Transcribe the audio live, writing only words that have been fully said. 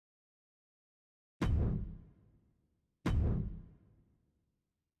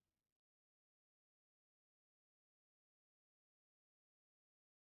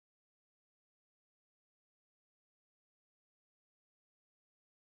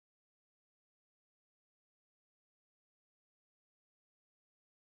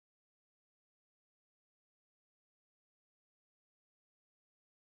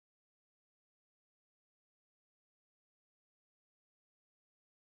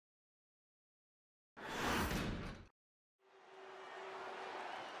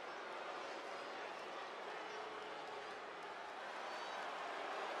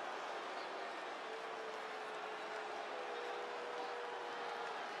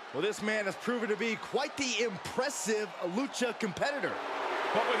Well, this man has proven to be quite the impressive lucha competitor.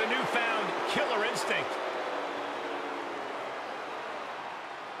 But with a newfound killer instinct.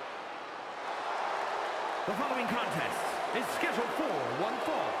 The following contest is scheduled for one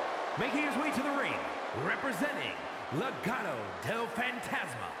fall. Making his way to the ring, representing Legado del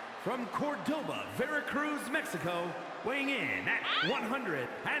Fantasma from Cordoba, Veracruz, Mexico, weighing in at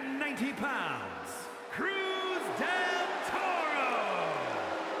 190 pounds, Cruz del Toro.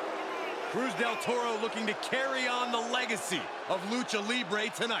 Cruz del Toro looking to carry on the legacy of Lucha Libre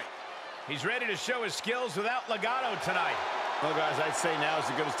tonight. He's ready to show his skills without Legado tonight. Well, guys, I'd say now is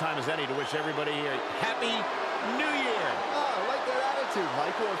as good a time as any to wish everybody here Happy New Year. Oh, I like that attitude,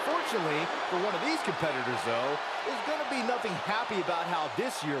 Michael. Unfortunately, for one of these competitors, though, there's going to be nothing happy about how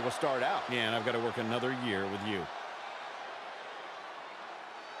this year will start out. Yeah, and I've got to work another year with you.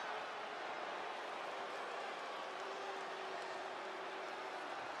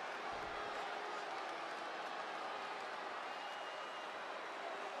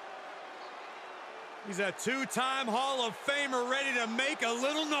 He's a two-time Hall of Famer ready to make a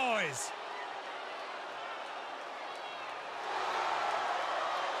little noise.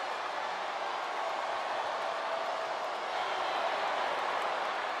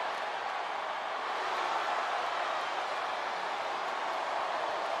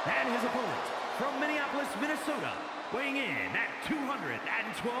 And his opponent from Minneapolis, Minnesota, weighing in at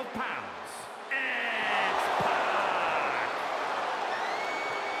 212 pounds, X-Pac.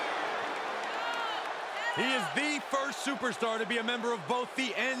 He is the first superstar to be a member of both the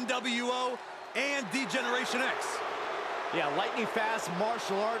NWO and D-Generation X. Yeah, lightning fast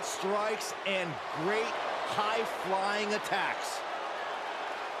martial arts strikes and great high-flying attacks.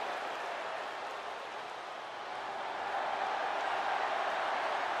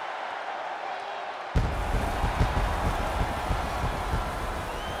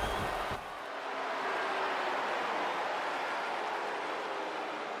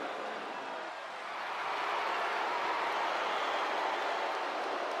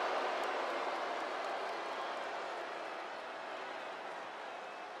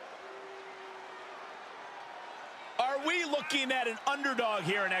 Are we looking at an underdog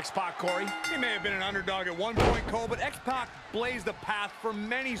here in X-Pac, Corey? He may have been an underdog at one point, Cole, but X-Pac blazed the path for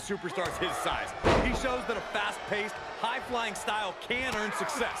many superstars his size. He shows that a fast-paced, high-flying style can earn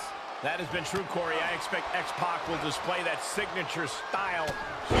success. That has been true, Corey. I expect X-Pac will display that signature style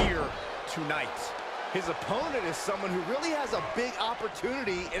here tonight. His opponent is someone who really has a big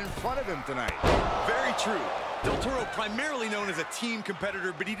opportunity in front of him tonight. Very true. Del Toro primarily known as a team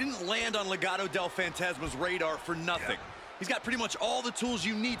competitor, but he didn't land on Legado del Fantasma's radar for nothing. He's got pretty much all the tools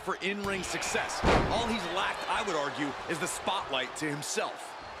you need for in-ring success. All he's lacked, I would argue, is the spotlight to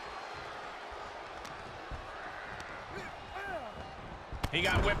himself. He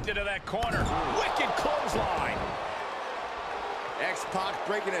got whipped into that corner. Wicked clothesline. X-Pac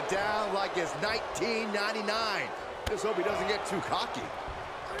breaking it down like it's 1999. Just hope he doesn't get too cocky.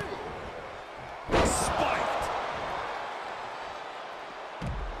 Spiked.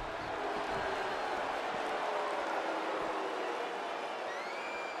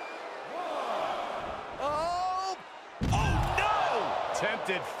 Oh! Oh, no!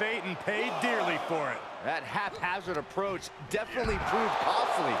 Tempted fate and paid dearly for it. That haphazard approach definitely proved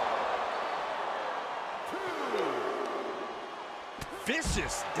costly.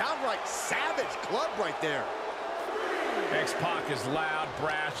 Vicious, downright savage club right there. X-Pac is loud,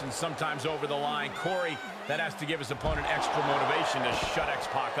 brash, and sometimes over the line. Corey, that has to give his opponent extra motivation to shut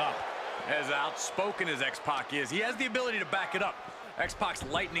X-Pac up. As outspoken as X-Pac is, he has the ability to back it up. X-Pac's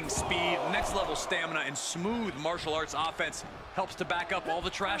lightning speed, next-level stamina, and smooth martial arts offense helps to back up all the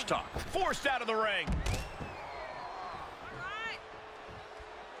trash talk. Forced out of the ring.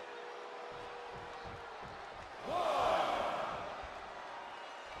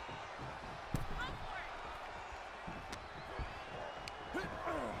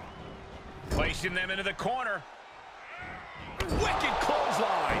 Placing them into the corner. Wicked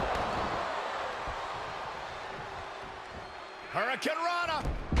clothesline. Hurricane Rana.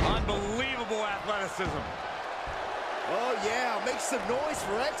 Unbelievable athleticism. Oh, yeah, make some noise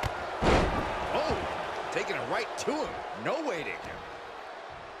for X. Oh, taking it right to him. No waiting.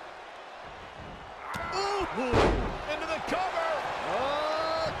 Ooh. Into the cover.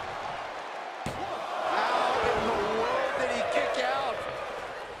 How in the world did he kick out?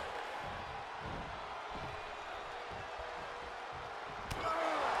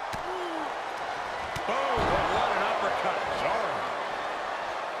 Oh, what an uppercut. Jarring.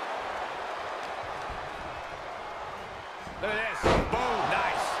 Look at this. Boom.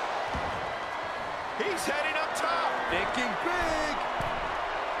 Nice. He's heading up top. Thinking big.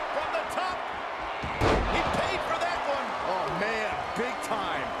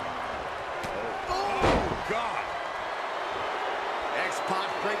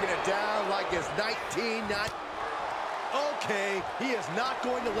 19, not... Okay, he is not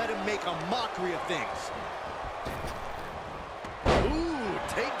going to let him make a mockery of things. Ooh,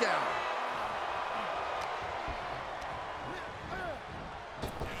 takedown.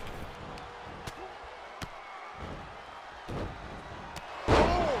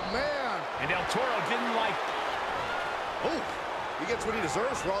 Oh, man. And Del Toro didn't like... Oh, he gets what he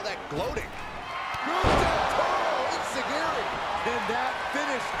deserves for all that gloating. Cruz Del Toro, Enziguri. And that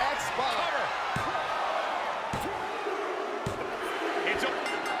finish, X-Pac.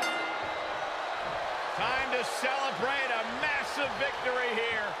 Time to celebrate a massive victory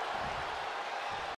here.